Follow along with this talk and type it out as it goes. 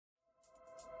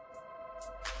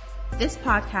This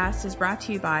podcast is brought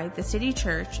to you by The City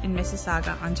Church in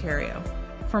Mississauga, Ontario.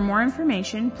 For more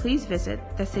information, please visit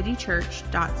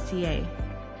thecitychurch.ca.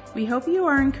 We hope you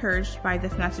are encouraged by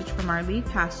this message from our lead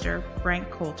pastor,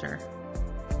 Brent Coulter.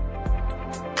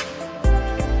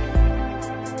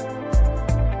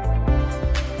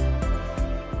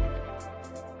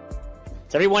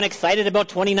 Is everyone excited about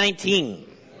 2019?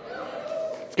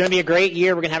 It's going to be a great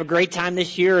year. We're going to have a great time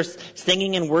this year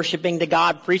singing and worshiping to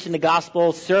God, preaching the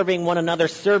gospel, serving one another,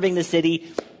 serving the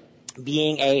city,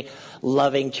 being a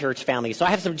loving church family. So I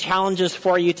have some challenges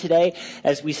for you today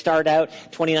as we start out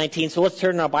 2019. So let's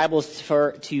turn our Bibles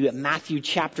to Matthew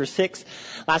chapter 6.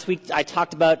 Last week I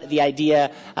talked about the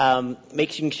idea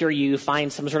making sure you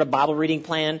find some sort of Bible reading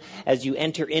plan as you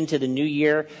enter into the new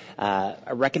year.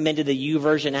 I recommended the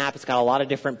YouVersion app. It's got a lot of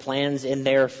different plans in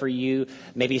there for you.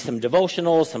 Maybe some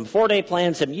devotionals, some 4-day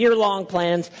plans, some year-long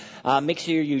plans. Make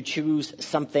sure you choose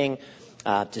something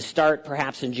to start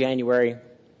perhaps in January,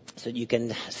 so you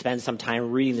can spend some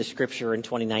time reading the scripture in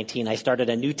 2019. I started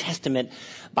a New Testament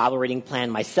Bible reading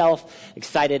plan myself.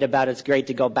 Excited about it. It's great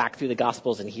to go back through the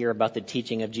Gospels and hear about the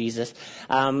teaching of Jesus.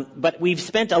 But we've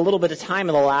spent a little bit of time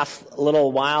in the last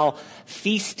little while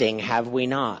feasting, have we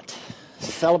not?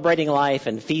 Celebrating life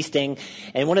and feasting.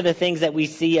 And one of the things that we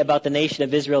see about the nation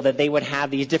of Israel, that they would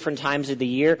have these different times of the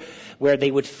year where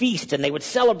they would feast and they would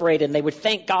celebrate and they would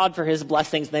thank God for his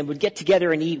blessings and they would get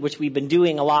together and eat, which we've been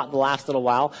doing a lot in the last little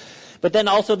while. But then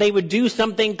also they would do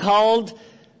something called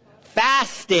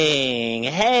fasting.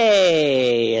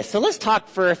 Hey! So let's talk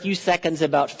for a few seconds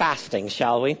about fasting,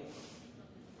 shall we?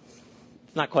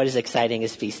 Not quite as exciting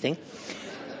as feasting.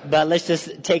 But let's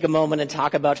just take a moment and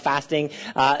talk about fasting.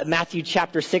 Matthew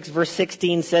chapter 6 verse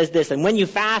 16 says this, "And when you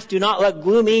fast, do not look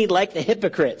gloomy like the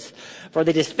hypocrites, for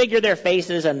they disfigure their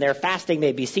faces, and their fasting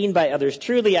may be seen by others.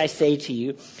 Truly I say to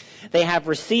you, they have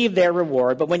received their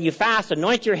reward. But when you fast,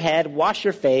 anoint your head, wash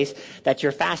your face, that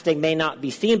your fasting may not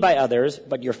be seen by others,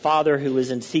 but your Father who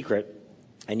is in secret.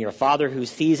 And your Father who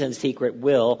sees in secret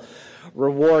will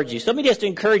reward you." So let me just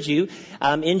encourage you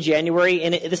in January,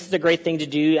 and this is a great thing to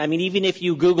do. I mean, even if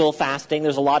you Google fasting,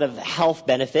 there's a lot of health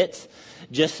benefits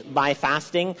just by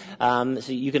fasting. So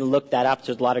you can look that up.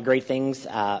 There's a lot of great things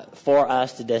for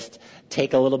us to just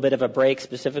take a little bit of a break.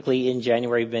 Specifically in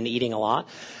January, we've been eating a lot.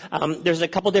 There's a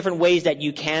couple different ways that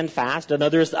you can fast.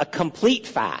 There's a complete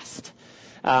fast.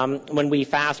 When we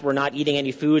fast, we're not eating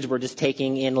any foods, we're just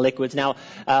taking in liquids. Now,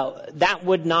 that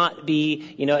would not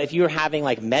be, if you're having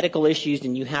like medical issues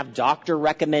and you have doctor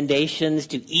recommendations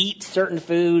to eat certain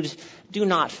foods, do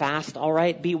not fast, all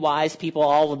right? Be wise, people.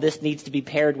 All of this needs to be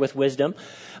paired with wisdom.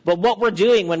 But what we're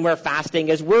doing when we're fasting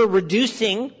is we're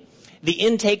reducing the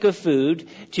intake of food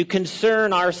to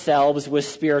concern ourselves with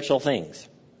spiritual things,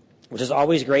 which is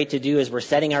always great to do as we're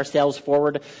setting ourselves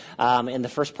forward in the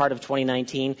first part of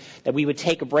 2019, that we would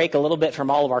take a break a little bit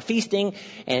from all of our feasting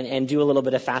and do a little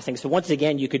bit of fasting. So once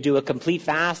again, you could do a complete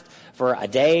fast for a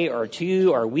day or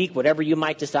two or a week, whatever you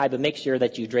might decide, but make sure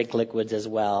that you drink liquids as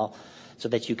well so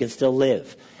that you can still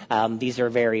live. These are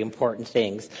very important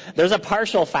things. There's a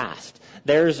partial fast.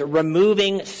 There's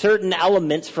removing certain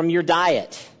elements from your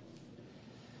diet.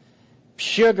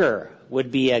 Sugar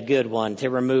would be a good one to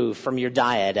remove from your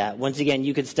diet. Once again,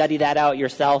 you could study that out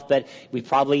yourself, but we've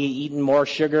probably eaten more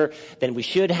sugar than we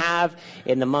should have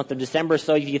in the month of December.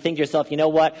 So if you think to yourself, you know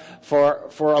what, for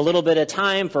a little bit of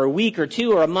time, for a week or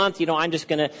two or a month, I'm just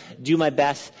going to do my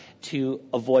best to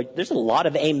avoid. There's a lot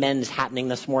of amens happening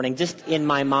this morning, just in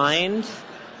my mind.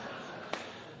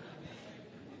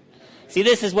 See,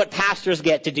 this is what pastors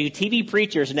get to do. TV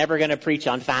preachers are never going to preach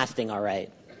on fasting, all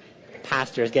right?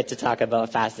 Pastors get to talk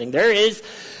about fasting. There is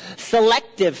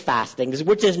selective fasting,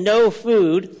 which is no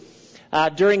food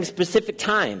during specific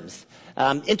times.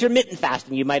 Intermittent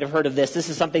fasting, you might have heard of this. This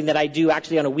is something that I do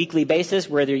actually on a weekly basis,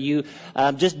 whether you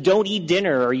just don't eat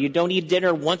dinner, or you don't eat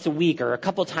dinner once a week or a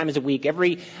couple times a week.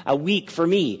 Every week for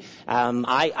me,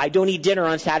 I don't eat dinner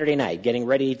on Saturday night, getting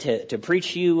ready to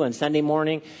preach to you on Sunday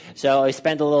morning. So I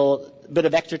spend a little bit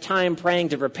of extra time praying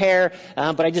to prepare,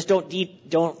 but I just don't eat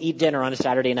dinner on a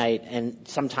Saturday night, and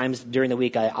sometimes during the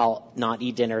week I'll not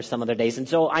eat dinner some other days. And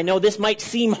so I know this might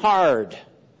seem hard,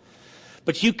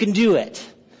 but you can do it.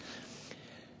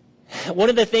 One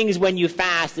of the things when you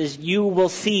fast is you will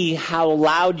see how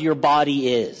loud your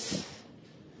body is.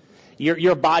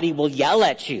 Your body will yell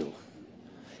at you.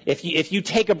 If you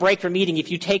take a break from eating, if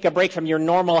you take a break from your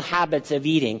normal habits of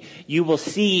eating, you will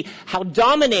see how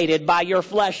dominated by your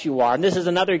flesh you are. And this is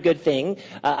another good thing,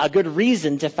 a good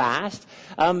reason to fast,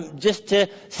 just to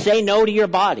say no to your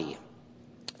body,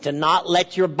 to not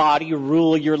let your body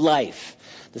rule your life.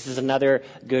 This is another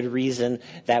good reason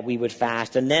that we would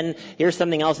fast. And then here's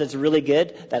something else that's really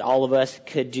good that all of us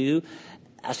could do: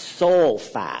 a soul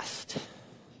fast.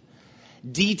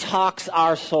 Detox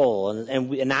our soul.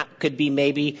 And that could be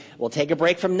maybe we'll take a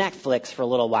break from Netflix for a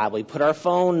little while. We put our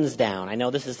phones down. I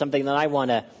know this is something that I want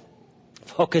to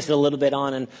focus a little bit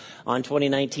on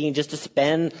 2019, just to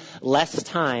spend less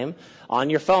time on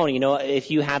your phone. You know,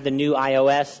 if you have the new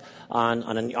iOS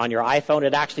on your iPhone,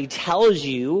 it actually tells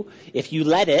you, if you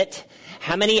let it,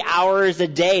 how many hours a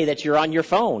day that you're on your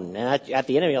phone. And at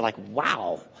the end of it, you're like,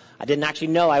 wow, I didn't actually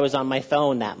know I was on my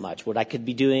phone that much. What I could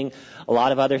be doing a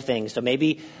lot of other things. So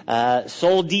maybe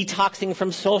soul detoxing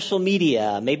from social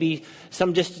media, maybe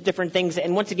some just different things.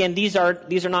 And once again, these are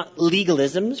not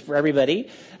legalisms for everybody.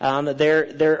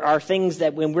 There are things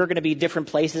that when we're going to be different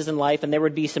places in life, and there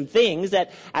would be some things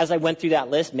that, as I went through that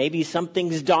list, maybe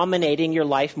something's dominating your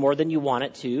life more than you want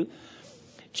it to.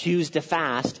 Choose to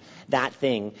fast that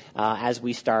thing as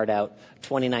we start out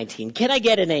 2019. Can I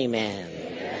get an amen?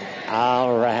 Amen.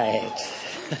 All right.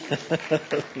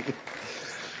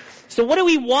 So what do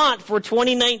we want for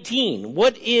 2019?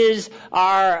 What is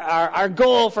our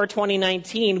goal for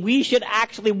 2019? We should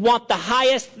actually want the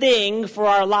highest thing for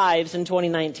our lives in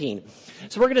 2019.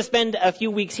 So we're going to spend a few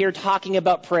weeks here talking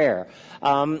about prayer.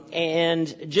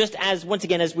 And just as, once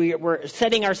again, as we're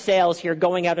setting our sails here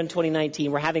going out in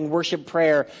 2019, we're having worship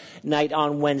prayer night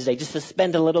on Wednesday, just to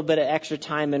spend a little bit of extra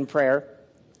time in prayer.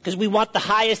 Because we want the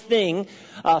highest thing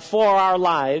for our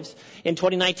lives in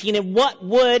 2019. And what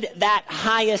would that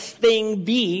highest thing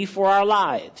be for our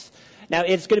lives? Now,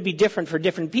 it's going to be different for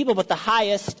different people, but the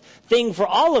highest thing for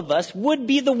all of us would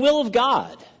be the will of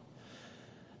God.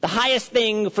 The highest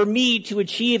thing for me to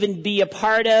achieve and be a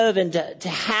part of and to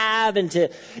have and to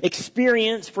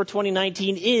experience for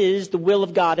 2019 is the will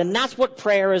of God. And that's what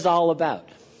prayer is all about.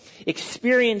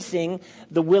 Experiencing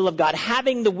the will of God,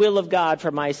 having the will of God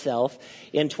for myself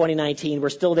in 2019. We're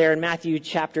still there in Matthew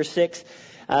chapter 6.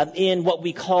 In what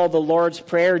we call the Lord's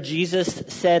Prayer, Jesus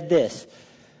said this.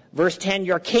 Verse 10,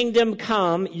 your kingdom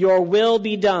come, your will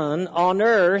be done on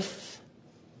earth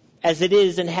as it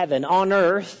is in heaven. On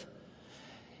earth,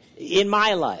 in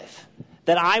my life.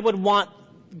 That I would want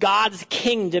God's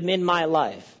kingdom in my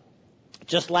life.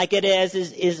 Just like it is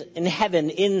in heaven,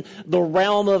 in the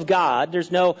realm of God.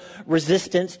 There's no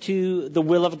resistance to the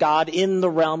will of God in the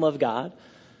realm of God.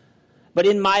 But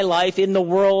in my life, in the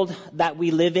world that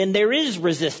we live in, there is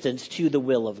resistance to the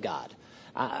will of God.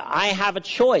 I have a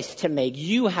choice to make.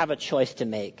 You have a choice to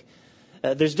make.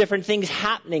 There's different things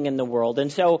happening in the world.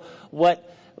 And so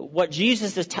what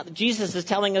Jesus is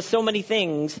telling us so many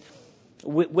things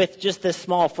with just this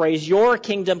small phrase, your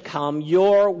kingdom come,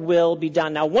 your will be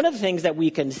done. Now, one of the things that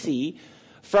we can see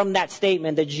from that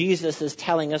statement that Jesus is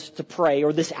telling us to pray,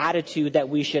 or this attitude that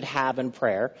we should have in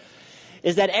prayer,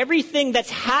 is that everything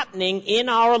that's happening in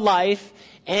our life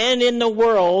and in the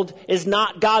world is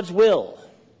not God's will.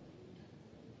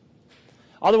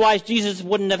 Otherwise, Jesus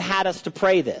wouldn't have had us to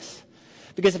pray this.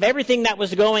 Because if everything that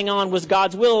was going on was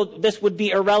God's will, this would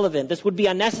be irrelevant. This would be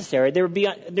unnecessary. There would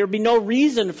be no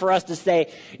reason for us to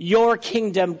say, your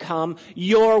kingdom come,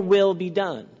 your will be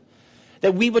done.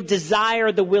 That we would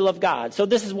desire the will of God. So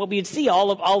this is what we'd see.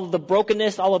 All of the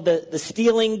brokenness, all of the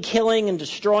stealing, killing, and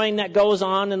destroying that goes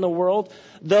on in the world.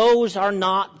 Those are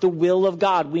not the will of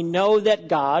God. We know that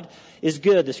God is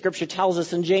good. The scripture tells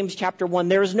us in James chapter 1,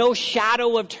 there is no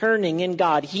shadow of turning in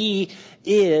God. He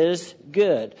is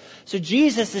good. So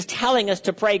Jesus is telling us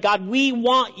to pray, God, we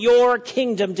want your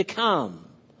kingdom to come.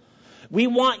 We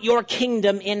want your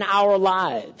kingdom in our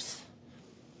lives.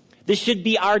 This should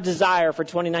be our desire for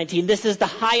 2019. This is the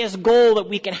highest goal that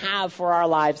we can have for our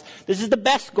lives. This is the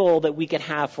best goal that we can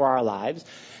have for our lives.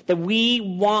 That we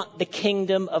want the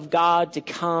kingdom of God to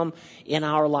come in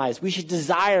our lives. We should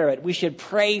desire it. We should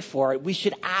pray for it. We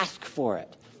should ask for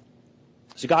it.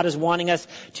 So God is wanting us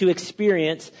to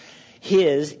experience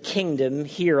his kingdom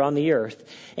here on the earth.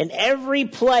 And every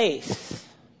place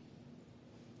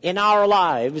in our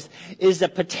lives is a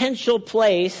potential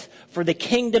place for the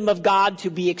kingdom of God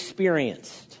to be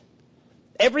experienced.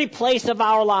 Every place of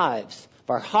our lives,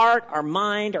 our heart, our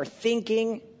mind, our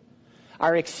thinking,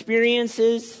 our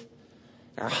experiences,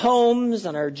 our homes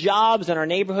and our jobs and our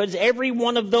neighborhoods, every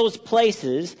one of those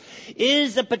places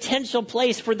is a potential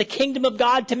place for the kingdom of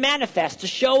God to manifest, to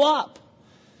show up.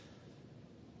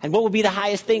 And what would be the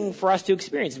highest thing for us to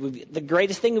experience? The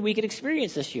greatest thing that we could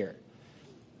experience this year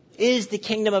is the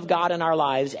kingdom of God in our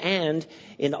lives and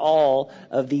in all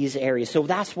of these areas. So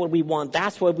that's what we want.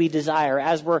 That's what we desire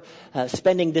as we're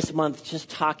spending this month just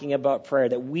talking about prayer,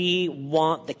 that we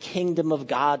want the kingdom of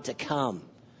God to come.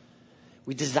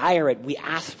 We desire it. We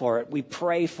ask for it. We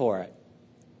pray for it.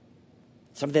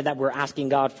 something that we're asking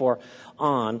God for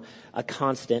on a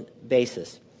constant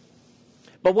basis.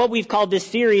 But what we've called this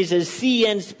series is See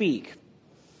and Speak.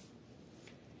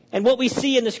 And what we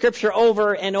see in the Scripture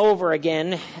over and over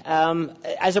again,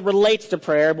 as it relates to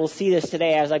prayer, we'll see this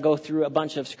today as I go through a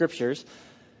bunch of Scriptures,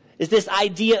 is this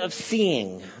idea of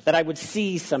seeing, that I would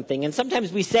see something. And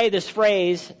sometimes we say this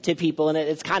phrase to people, and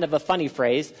it's kind of a funny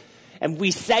phrase, and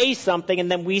we say something, and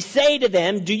then we say to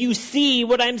them, do you see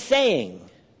what I'm saying?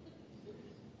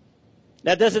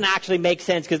 That doesn't actually make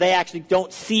sense, because they actually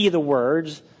don't see the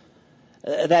words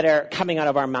that are coming out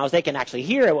of our mouths. They can actually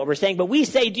hear what we're saying, but we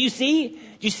say, do you see? Do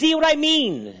you see what I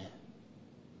mean?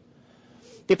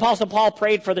 The Apostle Paul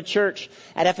prayed for the church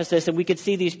at Ephesus, and we could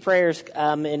see these prayers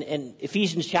in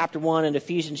Ephesians chapter 1 and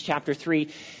Ephesians chapter 3.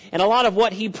 And a lot of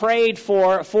what he prayed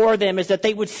for them is that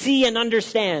they would see and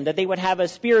understand, that they would have a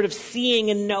spirit of seeing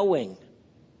and knowing.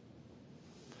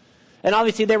 And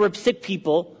obviously there were sick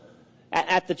people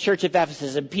at the church of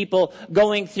Ephesus and people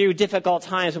going through difficult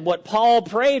times. And what Paul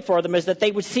prayed for them is that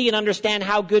they would see and understand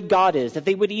how good God is, that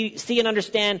they would see and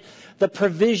understand the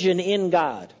provision in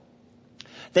God,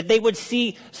 that they would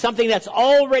see something that's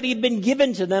already been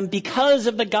given to them because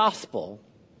of the gospel,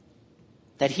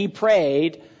 that he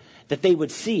prayed that they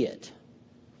would see it.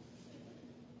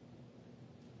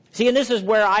 See, and this is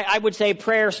where I would say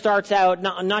prayer starts out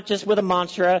not just with a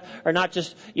mantra, or not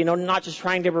just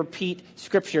trying to repeat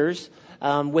scriptures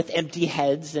with empty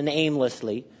heads and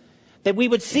aimlessly. That we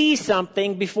would see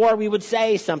something before we would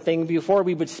say something, before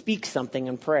we would speak something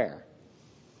in prayer.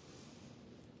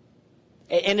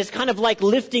 And it's kind of like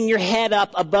lifting your head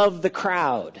up above the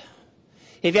crowd.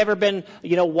 Have you ever been,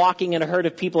 walking in a herd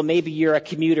of people? Maybe you're a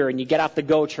commuter and you get off the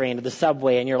GO train or the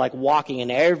subway and you're like walking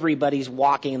and everybody's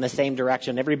walking in the same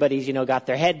direction. Everybody's, got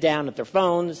their head down at their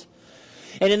phones.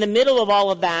 And in the middle of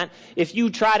all of that, if you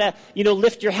try to,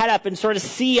 lift your head up and sort of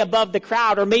see above the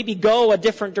crowd or maybe go a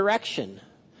different direction.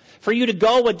 For you to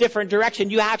go a different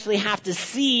direction, you actually have to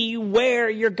see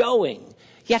where you're going.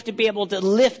 You have to be able to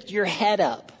lift your head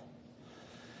up.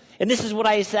 And this is what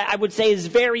I would say is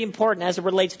very important as it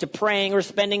relates to praying or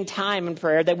spending time in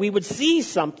prayer, that we would see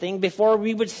something before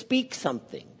we would speak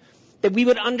something, that we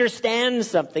would understand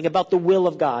something about the will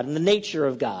of God and the nature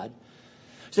of God,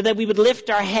 so that we would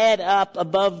lift our head up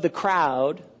above the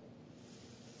crowd,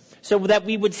 so that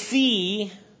we would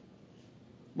see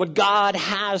what God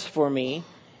has for me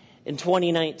in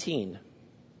 2019.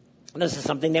 And this is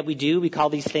something that we do. We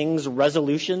call these things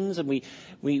resolutions, and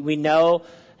we know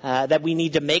that we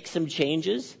need to make some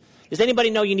changes. Does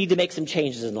anybody know you need to make some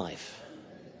changes in life?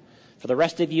 For the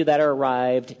rest of you that are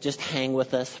arrived, just hang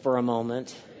with us for a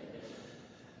moment.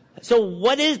 So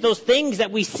what is those things that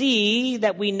we see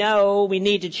that we know we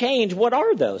need to change? What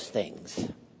are those things?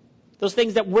 Those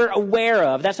things that we're aware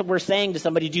of. That's what we're saying to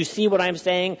somebody. Do you see what I'm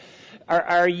saying?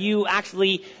 Are you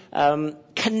actually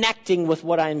connecting with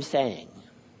what I'm saying?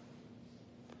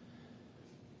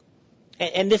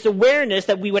 And this awareness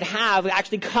that we would have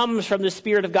actually comes from the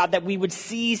Spirit of God, that we would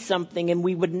see something and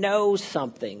we would know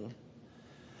something.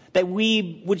 That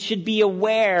we should be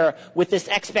aware with this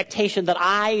expectation that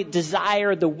I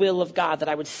desire the will of God, that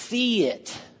I would see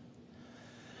it.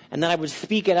 And then I would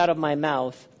speak it out of my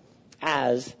mouth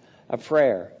as a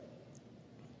prayer.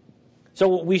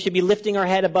 So we should be lifting our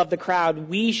head above the crowd.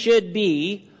 We should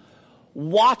be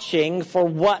watching for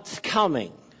what's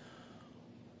coming.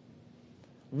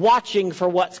 Watching for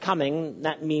what's coming,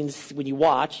 that means when you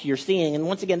watch, you're seeing. And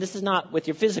once again, this is not with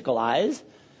your physical eyes.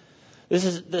 This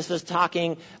is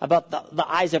talking about the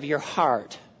eyes of your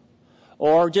heart.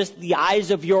 Or just the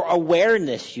eyes of your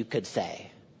awareness, you could say.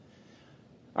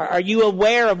 Are you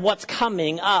aware of what's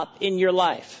coming up in your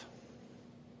life?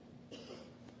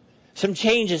 Some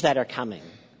changes that are coming.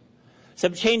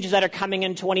 Some changes that are coming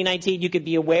in 2019, you could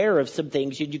be aware of some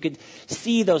things. You could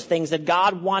see those things, that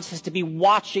God wants us to be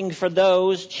watching for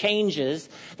those changes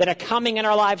that are coming in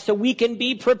our lives so we can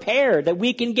be prepared, that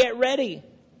we can get ready.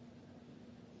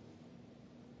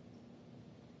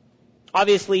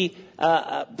 Obviously,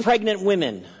 pregnant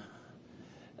women,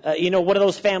 what are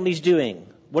those families doing?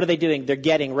 What are they doing? They're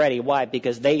getting ready. Why?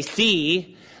 Because they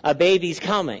see a baby's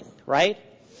coming, right?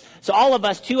 So all of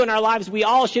us, too, in our lives, we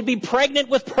all should be pregnant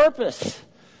with purpose.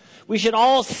 We should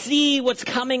all see what's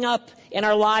coming up in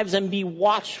our lives and be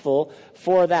watchful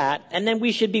for that. And then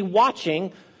we should be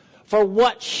watching for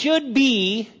what should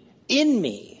be in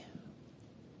me.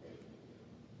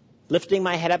 Lifting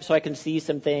my head up so I can see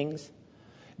some things.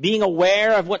 Being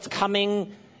aware of what's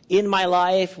coming in my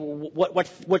life,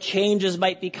 what changes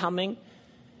might be coming.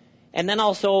 And then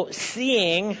also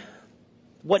seeing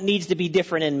what needs to be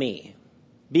different in me.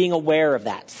 Being aware of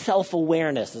that.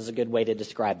 Self-awareness is a good way to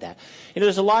describe that.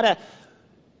 There's a lot of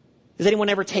Has anyone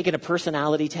ever taken a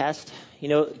personality test? You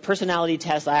know, personality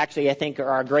tests I think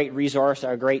are a great resource,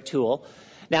 are a great tool.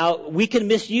 Now, we can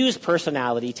misuse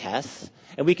personality tests,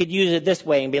 and we could use it this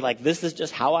way and be like, this is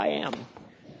just how I am.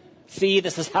 See,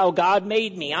 this is how God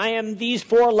made me. I am these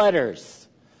 4 letters.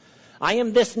 I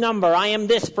am this number. I am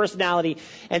this personality.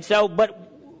 And so,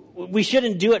 but we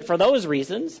shouldn't do it for those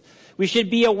reasons. We should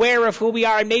be aware of who we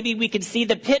are, and maybe we can see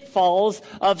the pitfalls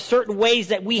of certain ways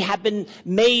that we have been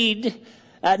made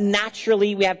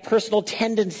naturally. We have personal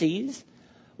tendencies.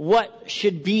 What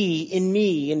should be in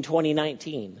me in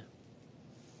 2019?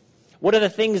 What are the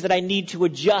things that I need to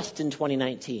adjust in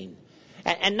 2019?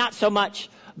 And not so much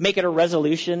make it a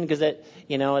resolution, because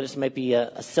this might be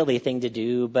a silly thing to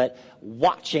do, but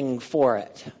watching for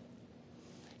it.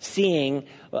 Seeing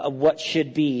what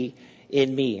should be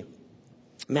in me.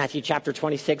 Matthew chapter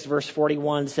 26 verse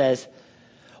 41 says,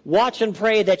 "Watch and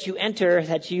pray that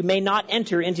you may not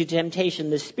enter into temptation.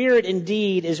 The spirit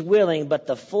indeed is willing, but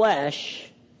the flesh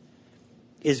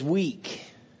is weak."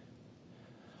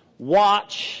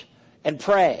 Watch and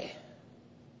pray.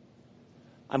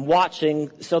 I'm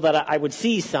watching so that I would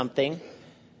see something,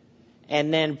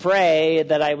 and then pray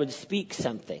that I would speak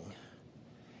something.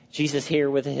 Jesus here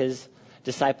with his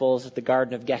disciples at the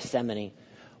Garden of Gethsemane,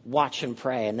 watch and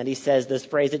pray. And then he says this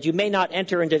phrase, that you may not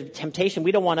enter into temptation.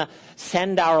 We don't want to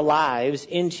send our lives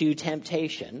into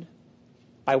temptation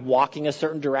by walking a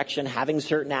certain direction, having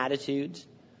certain attitudes.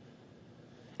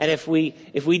 And if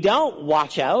we don't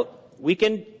watch out, we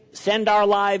can send our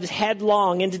lives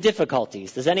headlong into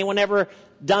difficulties. Has anyone ever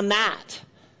done that?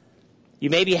 You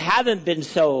maybe haven't been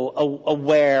so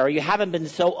aware, or you haven't been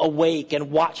so awake and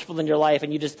watchful in your life,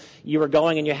 and you were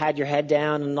going and you had your head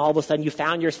down, and all of a sudden you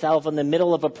found yourself in the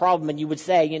middle of a problem, and you would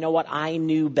say, you know what, I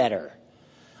knew better.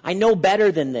 I know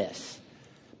better than this.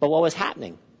 But what was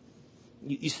happening?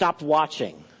 You stopped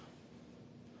watching.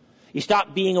 You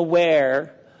stopped being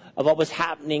aware of what was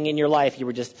happening in your life. You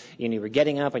were just, you were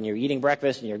getting up and you were eating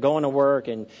breakfast and you're going to work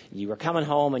and you were coming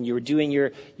home and you were doing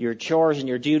your chores and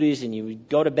your duties, and you would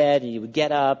go to bed and you would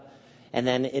get up, and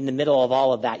then in the middle of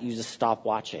all of that, you just stop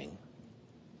watching.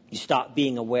 You stop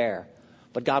being aware.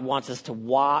 But God wants us to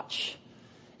watch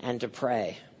and to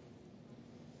pray.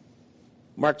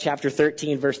 Mark chapter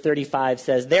 13 verse 35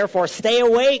 says, "Therefore stay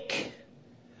awake,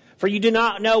 for you do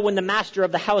not know when the master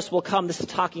of the house will come." This is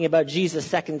talking about Jesus'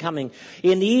 second coming.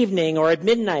 "In the evening or at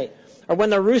midnight, or when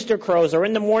the rooster crows, or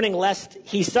in the morning, lest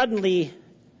he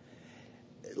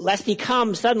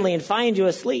come suddenly and find you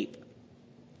asleep.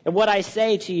 And what I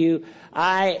say to you,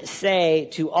 I say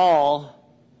to all,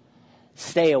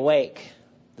 stay awake."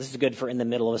 This is good for in the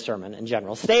middle of a sermon in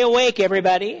general. Stay awake,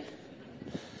 everybody.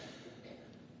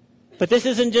 But this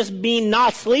isn't just mean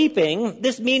not sleeping.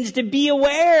 This means to be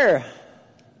aware.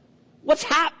 What's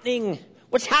happening?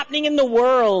 What's happening in the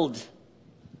world?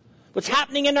 What's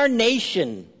happening in our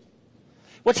nation?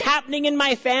 What's happening in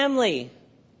my family?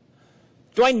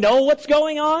 Do I know what's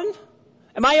going on?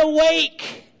 Am I awake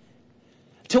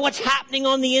to what's happening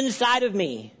on the inside of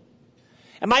me?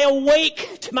 Am I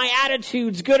awake to my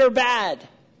attitudes, good or bad?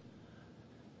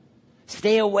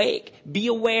 Stay awake. Be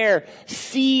aware.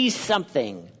 See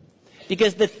something.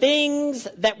 Because the things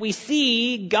that we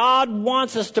see, God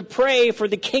wants us to pray for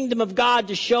the kingdom of God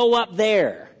to show up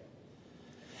there.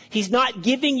 He's not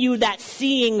giving you that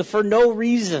seeing for no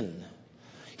reason.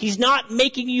 He's not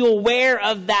making you aware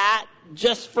of that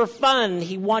just for fun.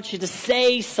 He wants you to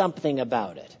say something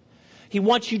about it. He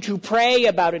wants you to pray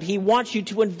about it. He wants you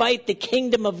to invite the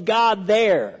kingdom of God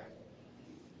there.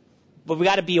 But we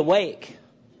got to be awake.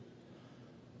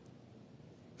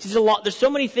 There's so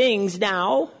many things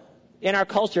now in our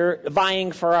culture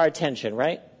vying for our attention,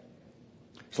 right?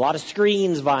 There's a lot of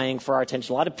screens vying for our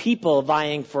attention, a lot of people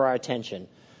vying for our attention.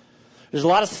 There's a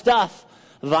lot of stuff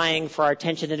vying for our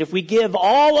attention, and if we give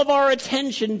all of our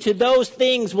attention to those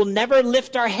things, we'll never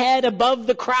lift our head above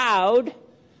the crowd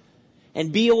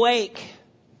and be awake.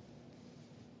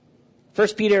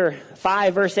 1 Peter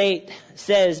 5 verse 8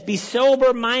 says, "Be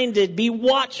sober-minded, be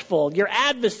watchful. Your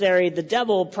adversary, the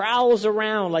devil, prowls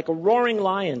around like a roaring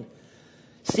lion,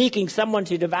 seeking someone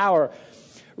to devour.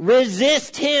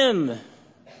 Resist him,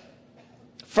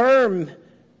 firm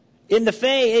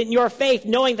in your faith,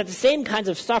 knowing that the same kinds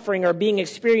of suffering are being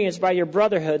experienced by your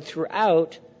brotherhood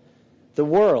throughout the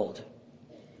world."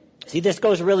 See, this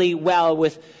goes really well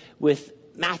with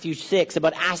Matthew 6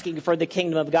 about asking for the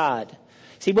kingdom of God.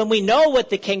 See, when we know what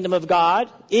the kingdom of God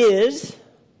is,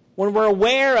 when we're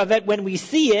aware of it, when we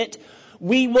see it,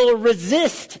 we will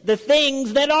resist the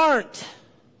things that aren't.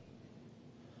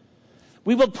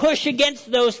 We will push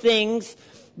against those things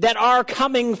that are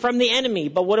coming from the enemy.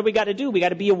 But what do we got to do? We got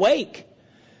to be awake.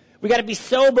 We got to be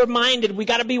sober-minded. We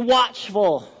got to be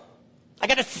watchful. I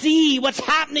got to see what's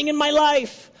happening in my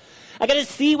life. I got to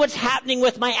see what's happening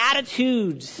with my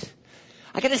attitudes.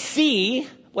 I got to see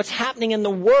what's happening in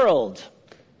the world,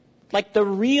 like the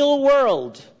real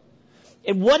world.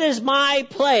 And what is my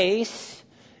place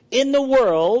in the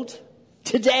world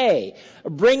today,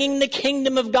 bringing the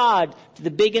kingdom of God to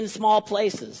the big and small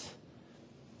places?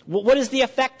 What is the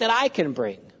effect that I can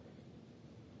bring?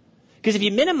 Because if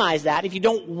you minimize that, if you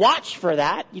don't watch for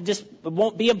that, it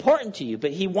won't be important to you.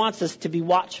 But he wants us to be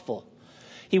watchful.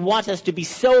 He wants us to be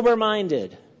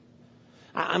sober-minded.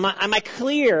 Am I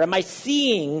clear? Am I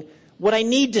seeing what I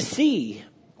need to see?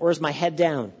 Or is my head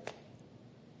down?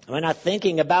 Am I not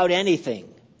thinking about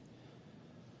anything?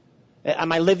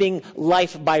 Am I living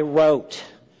life by rote?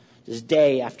 Just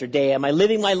day after day. Am I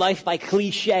living my life by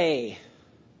cliche?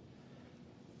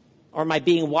 Or am I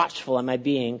being watchful? Am I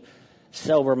being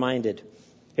sober-minded?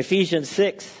 Ephesians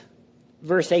 6,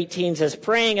 verse 18 says,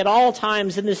 praying at all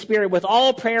times in the Spirit with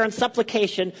all prayer and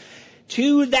supplication,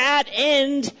 to that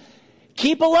end,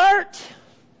 keep alert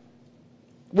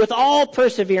with all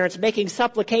perseverance, making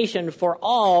supplication for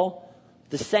all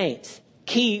the saints.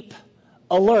 Keep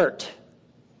alert.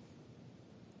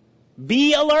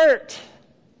 Be alert.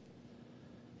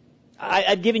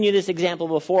 I've given you this example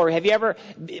before. Have you ever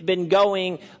been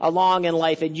going along in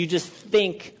life and you just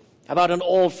think about an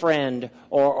old friend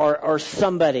or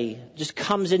somebody just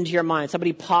comes into your mind,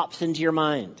 somebody pops into your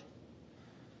mind?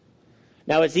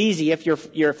 Now, it's easy if you're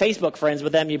Facebook friends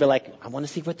with them, you'd be like, I want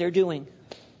to see what they're doing.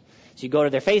 So you go to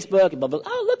their Facebook and blah, blah,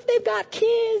 blah. Oh, look, they've got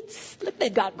kids. Look,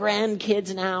 they've got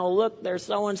grandkids now. Look, they're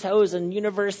so-and-so's in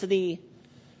university.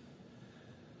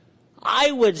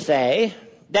 I would say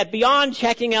that beyond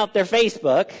checking out their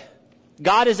Facebook,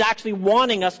 God is actually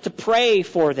wanting us to pray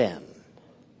for them.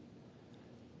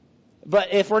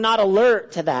 But if we're not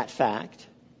alert to that fact,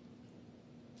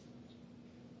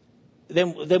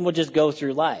 then we'll just go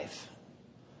through life.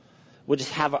 We'll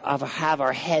just have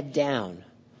our head down.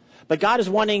 But God is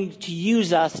wanting to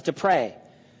use us to pray.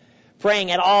 Praying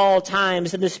at all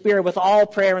times in the Spirit with all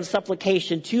prayer and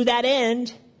supplication. To that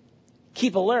end,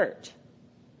 keep alert.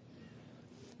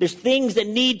 There's things that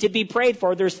need to be prayed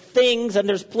for. There's things and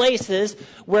there's places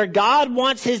where God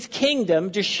wants His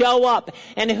kingdom to show up.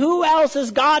 And who else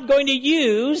is God going to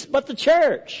use but the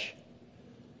church?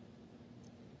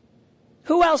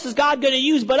 Who else is God going to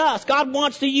use but us? God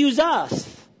wants to use us.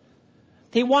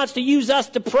 He wants to use us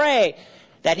to pray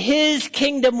that His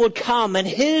kingdom would come and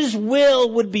His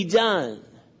will would be done.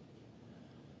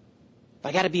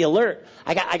 I got to be alert.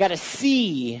 I got to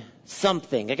see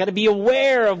something. I got to be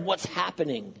aware of what's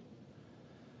happening.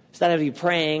 So that I would be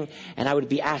praying and I would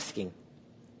be asking.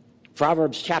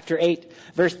 Proverbs chapter 8,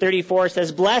 verse 34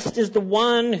 says, blessed is the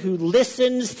one who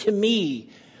listens to me,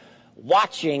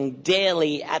 watching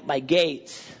daily at my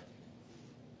gates.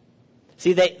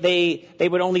 See, they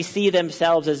would only see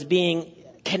themselves as being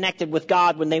connected with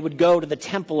God when they would go to the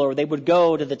temple or they would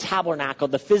go to the tabernacle,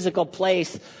 the physical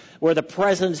place where the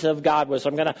presence of God was. So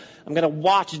I'm gonna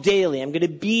watch daily. I'm gonna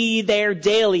be there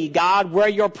daily, God, where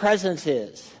your presence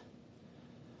is.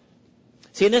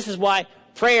 See, and this is why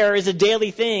prayer is a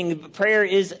daily thing. Prayer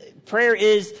is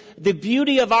the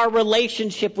beauty of our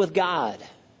relationship with God.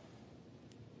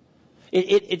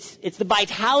 It's the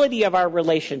vitality of our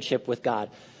relationship with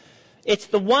God. It's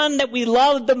the one that we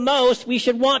love the most we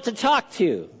should want to talk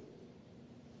to.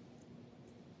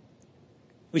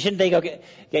 We shouldn't think, okay,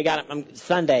 God, I'm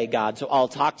Sunday, God, so I'll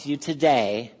talk to you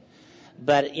today.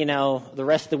 But, the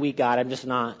rest of the week, God, I'm just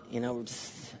not,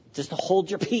 just hold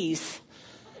your peace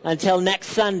until next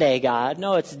Sunday, God.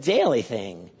 No, it's a daily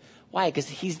thing. Why? Because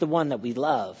He's the one that we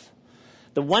love.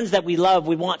 The ones that we love,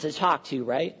 we want to talk to,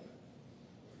 right?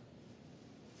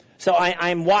 So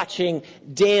I'm watching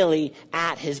daily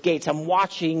at His gates. I'm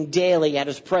watching daily at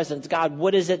His presence. God,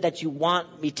 what is it that you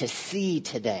want me to see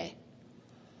today?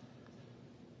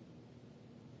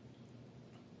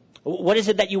 What is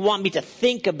it that you want me to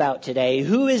think about today?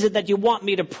 Who is it that you want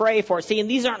me to pray for? See, and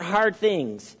these aren't hard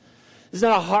things. This is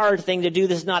not a hard thing to do.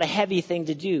 This is not a heavy thing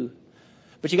to do.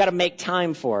 But you got to make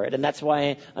time for it. And that's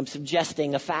why I'm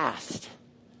suggesting a fast.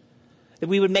 That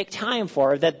we would make time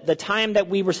for it. That the time that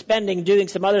we were spending doing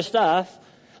some other stuff,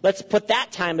 let's put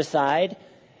that time aside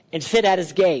and sit at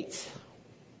His gates.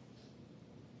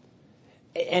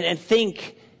 And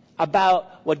think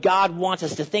about what God wants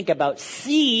us to think about.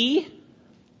 See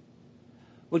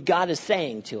what God is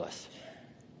saying to us.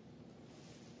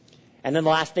 And then the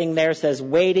last thing there says,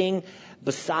 waiting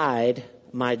beside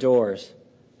my doors.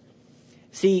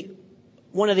 See,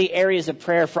 one of the areas of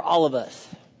prayer for all of us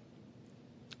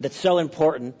that's so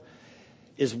important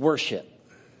is worship.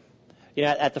 You know,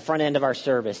 at the front end of our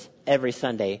service every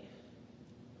Sunday,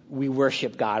 we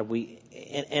worship God.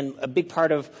 And a big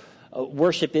part of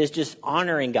worship is just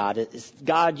honoring God. It's,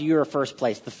 God, you're first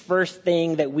place. The first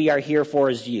thing that we are here for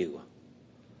is you.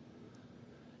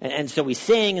 And so we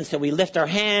sing, and so we lift our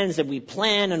hands, and we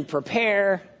plan and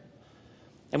prepare,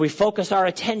 and we focus our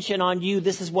attention on you.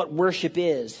 This is what worship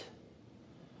is.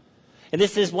 And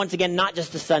this is, once again, not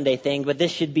just a Sunday thing, but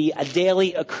this should be a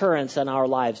daily occurrence in our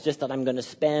lives, just that I'm going to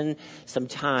spend some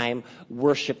time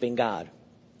worshiping God.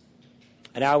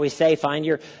 And I always say, find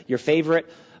your favorite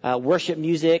worship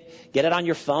music, get it on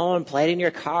your phone, play it in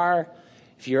your car.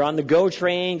 If you're on the GO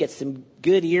train, get some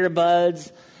good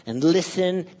earbuds and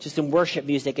listen to some worship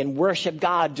music and worship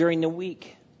God during the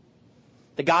week.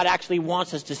 That God actually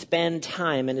wants us to spend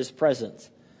time in His presence.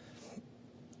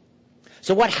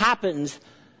 So what happens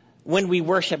when we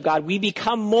worship God? We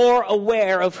become more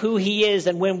aware of who He is.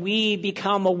 And when we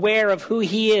become aware of who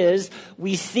He is,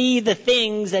 we see the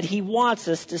things that He wants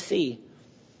us to see.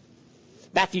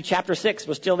 Matthew chapter 6,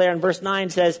 we're still there in verse 9,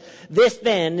 says, "This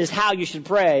then is how you should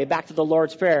pray." Back to the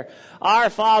Lord's Prayer. "Our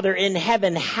Father in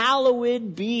heaven,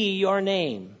 hallowed be your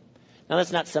name." Now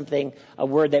that's not a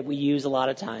word that we use a lot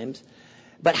of times.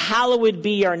 But hallowed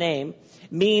be your name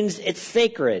means it's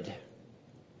sacred.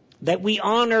 That we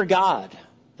honor God.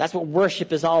 That's what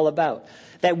worship is all about.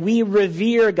 That we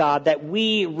revere God, that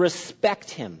we respect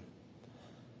Him.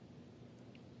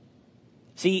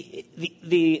 See,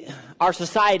 our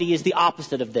society is the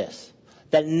opposite of this.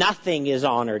 That nothing is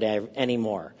honored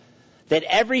anymore. That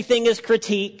everything is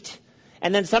critiqued,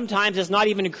 and then sometimes it's not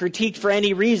even critiqued for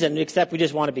any reason except we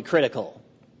just want to be critical.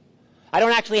 I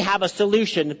don't actually have a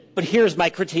solution, but here's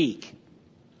my critique.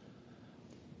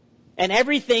 And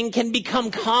everything can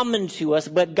become common to us,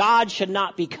 but God should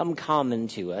not become common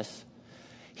to us.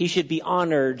 He should be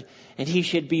honored, and He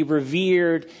should be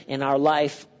revered in our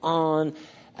life on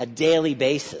a daily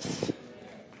basis.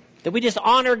 That we just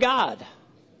honor God.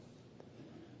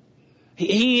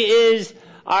 He is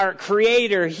our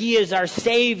Creator. He is our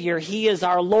Savior. He is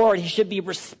our Lord. He should be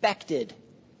respected.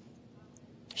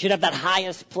 He should have that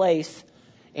highest place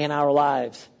in our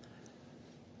lives.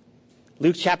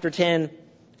 Luke chapter 10,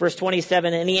 verse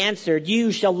 27, "And He answered,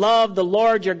 'You shall love the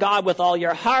Lord your God with all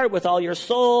your heart, with all your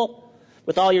soul,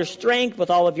 with all your strength, with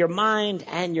all of your mind,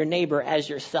 and your neighbor as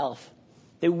yourself.'"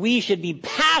 That we should be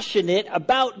passionate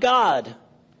about God.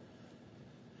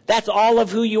 That's all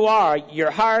of who you are.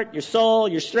 Your heart, your soul,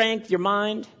 your strength, your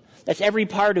mind. That's every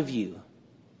part of you.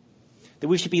 That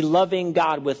we should be loving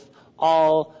God with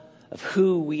all of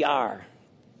who we are.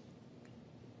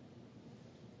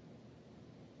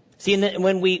 See,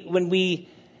 when we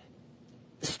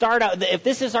start out, if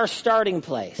this is our starting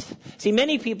place. See,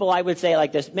 many people, I would say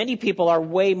like this, many people are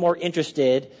way more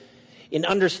interested in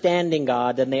understanding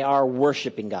God than they are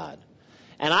worshiping God.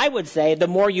 And I would say the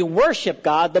more you worship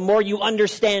God, the more you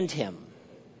understand Him.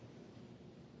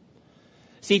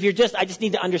 See, if I just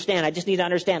need to understand.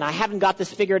 I haven't got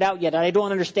this figured out yet, and I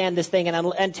don't understand this thing.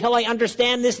 And until I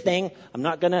understand this thing, I'm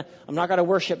not gonna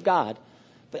worship God.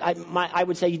 But I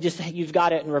would say you've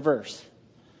got it in reverse.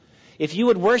 If you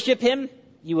would worship Him,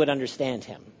 you would understand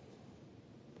Him.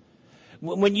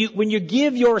 When you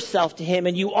give yourself to Him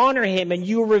and you honor Him and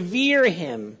you revere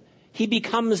Him, He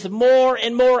becomes more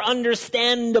and more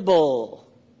understandable.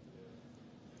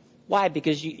 Why?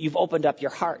 Because you've opened up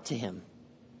your heart to Him.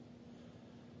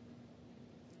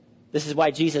 This is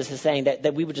why Jesus is saying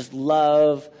that we would just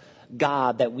love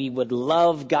God, that we would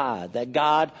love God, that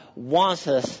God wants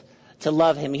us to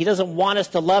love Him. He doesn't want us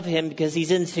to love Him because He's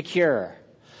insecure.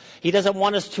 He doesn't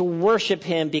want us to worship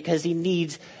Him because He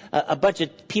needs a bunch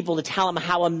of people to tell Him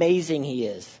how amazing He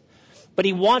is. But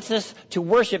He wants us to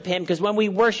worship Him because when we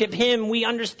worship Him, we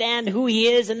understand who He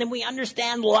is, and then we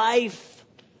understand life.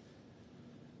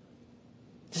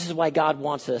 This is why God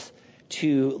wants us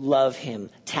to love Him,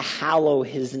 to hallow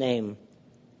His name.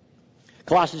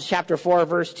 Colossians chapter 4,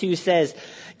 verse 2 says,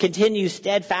 "Continue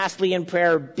steadfastly in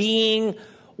prayer, being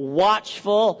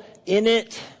watchful in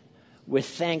it with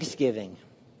thanksgiving."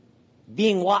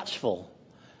 Being watchful.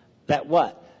 That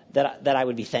what? That I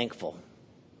would be thankful.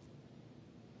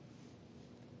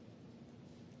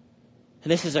 And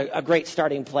this is a great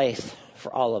starting place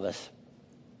for all of us.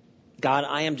 God,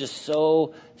 I am just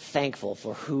so thankful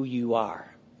for who You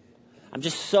are. I'm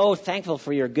just so thankful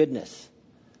for Your goodness.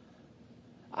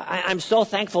 I'm so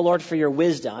thankful, Lord, for Your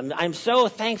wisdom. I'm so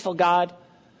thankful, God,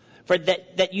 for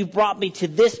that You've brought me to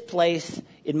this place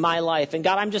in my life. And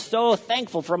God, I'm just so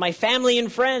thankful for my family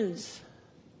and friends.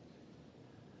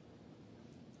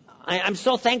 I'm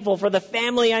so thankful for the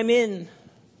family I'm in.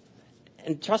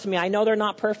 And trust me, I know they're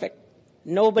not perfect.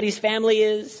 Nobody's family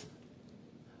is.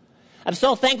 I'm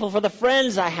so thankful for the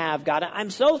friends I have, God.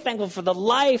 I'm so thankful for the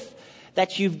life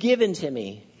that you've given to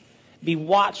me. Be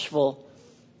watchful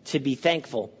to be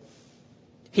thankful.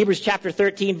 Hebrews chapter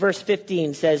 13, verse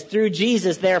 15 says, through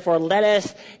Jesus, therefore, let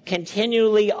us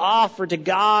continually offer to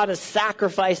God a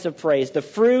sacrifice of praise, the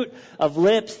fruit of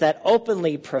lips that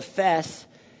openly profess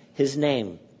his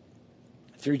name.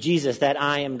 Through Jesus, that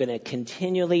I am going to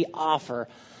continually offer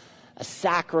a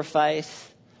sacrifice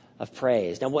of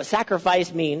praise. Now, what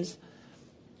sacrifice means,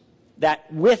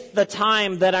 that with the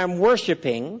time that I'm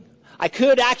worshiping, I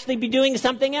could actually be doing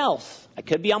something else. I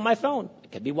could be on my phone. I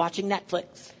could be watching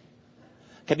Netflix.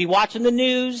 Could be watching the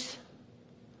news.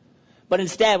 But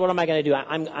instead, what am I going to do?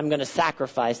 I'm going to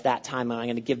sacrifice that time, and I'm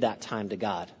going to give that time to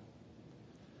God.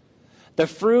 The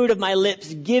fruit of my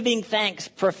lips, giving thanks,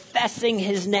 professing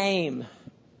his name.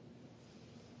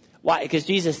 Why? Because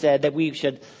Jesus said that we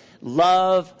should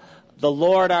love the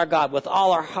Lord our God with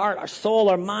all our heart, our soul,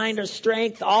 our mind, our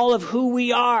strength, all of who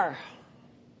we are.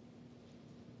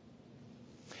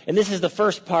 And this is the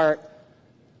first part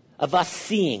of us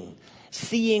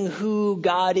seeing who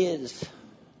God is.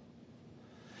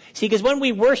 See, because when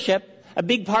we worship, a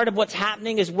big part of what's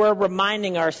happening is we're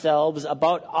reminding ourselves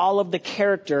about all of the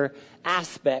character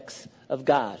aspects of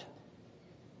God.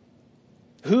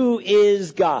 Who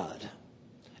is God?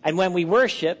 And when we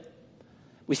worship,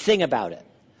 we sing about it.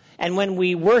 And when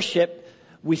we worship,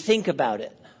 we think about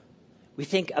it. We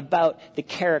think about the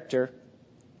character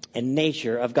and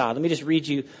nature of God. Let me just read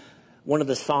you one of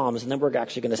the Psalms, and then we're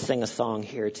actually going to sing a song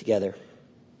here together.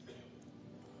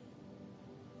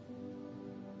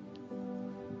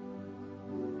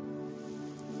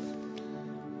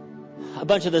 A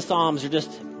bunch of the Psalms are just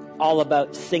all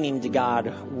about singing to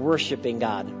God, worshiping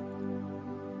God.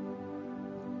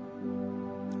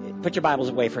 Put your Bibles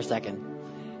away for a second.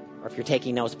 Or if you're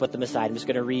taking notes, put them aside. I'm just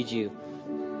going to read you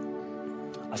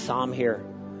a psalm here.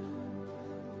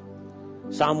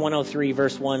 Psalm 103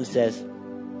 verse 1 says,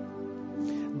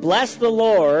 bless the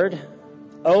Lord,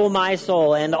 O my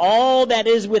soul, and all that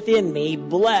is within me,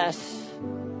 bless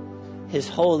his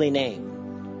holy name.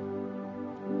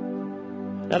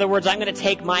 In other words, I'm going to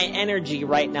take my energy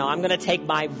right now. I'm going to take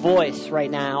my voice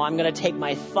right now. I'm going to take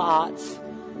my thoughts.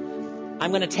 I'm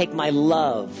going to take my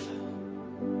love.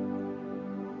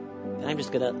 And I'm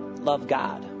just going to love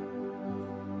God.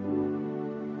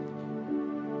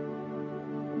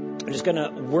 I'm just going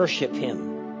to worship him.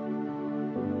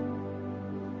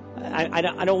 I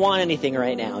don't want anything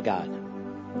right now, God.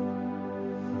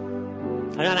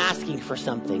 I'm not asking for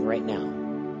something right now.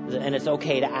 And it's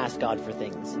okay to ask God for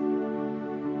things.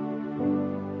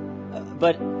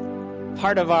 But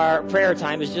part of our prayer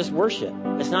time is just worship.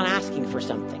 It's not asking for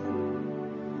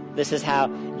something. This is how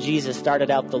Jesus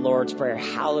started out the Lord's Prayer.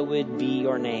 Hallowed be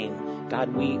your name.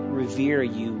 God, we revere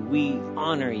you. We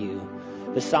honor you.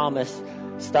 The psalmist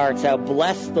starts out,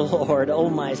 bless the Lord, O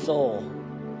my soul.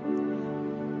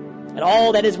 And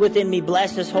all that is within me,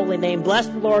 bless his holy name. Bless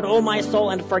the Lord, O my soul,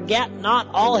 and forget not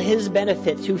all his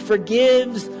benefits, who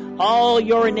forgives all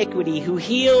your iniquity, who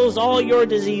heals all your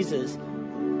diseases,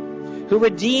 who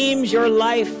redeems your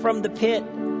life from the pit,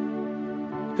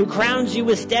 who crowns you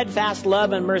with steadfast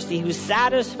love and mercy, who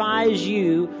satisfies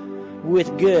you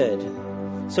with good,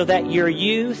 so that your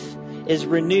youth is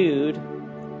renewed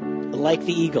like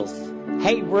the eagles.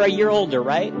 Hey, we're a year older,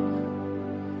 right?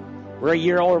 We're a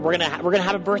year older. We're gonna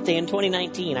have a birthday in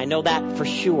 2019. I know that for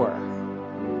sure.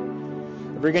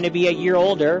 We're gonna be a year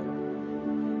older,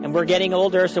 and we're getting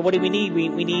older. So what do we need? We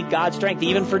need God's strength,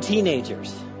 even for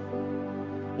teenagers.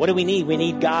 What do we need? We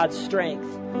need God's strength,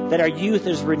 that our youth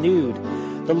is renewed.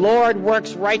 The Lord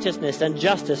works righteousness and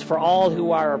justice for all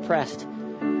who are oppressed.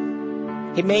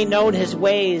 He made known his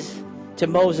ways to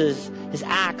Moses, his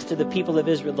acts to the people of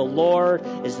Israel. The Lord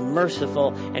is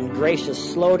merciful and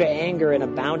gracious, slow to anger and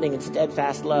abounding in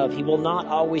steadfast love. He will not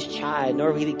always chide,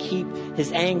 nor will he keep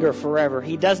his anger forever.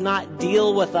 He does not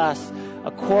deal with us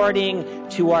according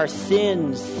to our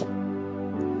sins,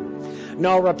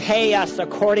 nor repay us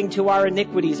according to our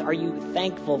iniquities. Are you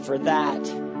thankful for that?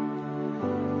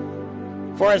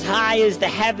 For as high as the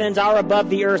heavens are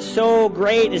above the earth, so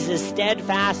great is his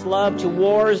steadfast love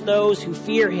towards those who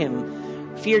fear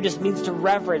him. Fear just means to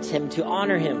reverence him, to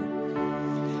honor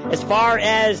him. As far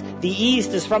as the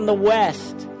east is from the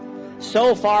west,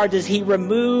 so far does he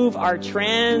remove our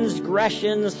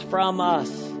transgressions from us.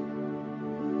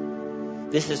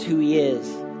 This is who he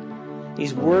is.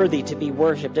 He's worthy to be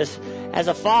worshipped. As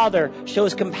a father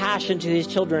shows compassion to his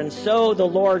children, so the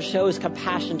Lord shows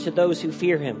compassion to those who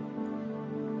fear him.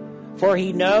 For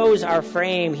he knows our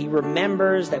frame. He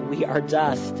remembers that we are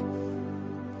dust.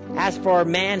 As for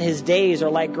man, his days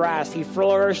are like grass. He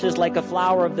flourishes like a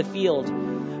flower of the field.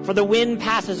 For the wind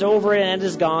passes over it and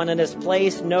is gone, and his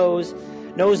place knows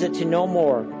it to no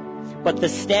more. But the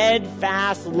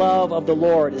steadfast love of the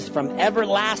Lord is from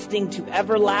everlasting to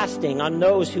everlasting on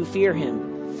those who fear him,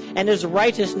 and his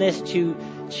righteousness to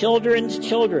children's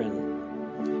children.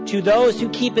 To those who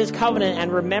keep his covenant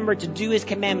and remember to do his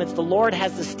commandments, the Lord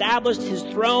has established his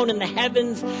throne in the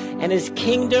heavens, and his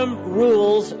kingdom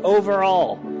rules over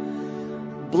all.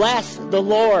 Bless the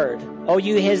Lord, O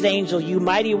you his angel, you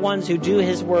mighty ones who do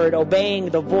his word, obeying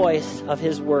the voice of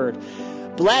his word.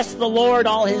 Bless the Lord,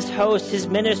 all his hosts, his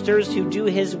ministers who do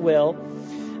his will.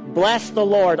 Bless the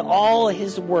Lord, all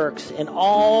his works in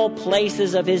all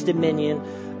places of his dominion.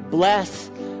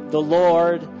 Bless the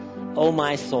Lord, O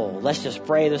my soul. Let's just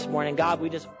pray this morning. God,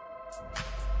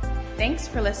 Thanks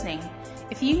for listening.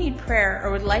 If you need prayer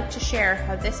or would like to share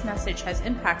how this message has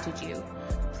impacted you,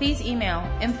 please email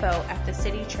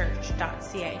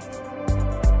info@thecitychurch.ca.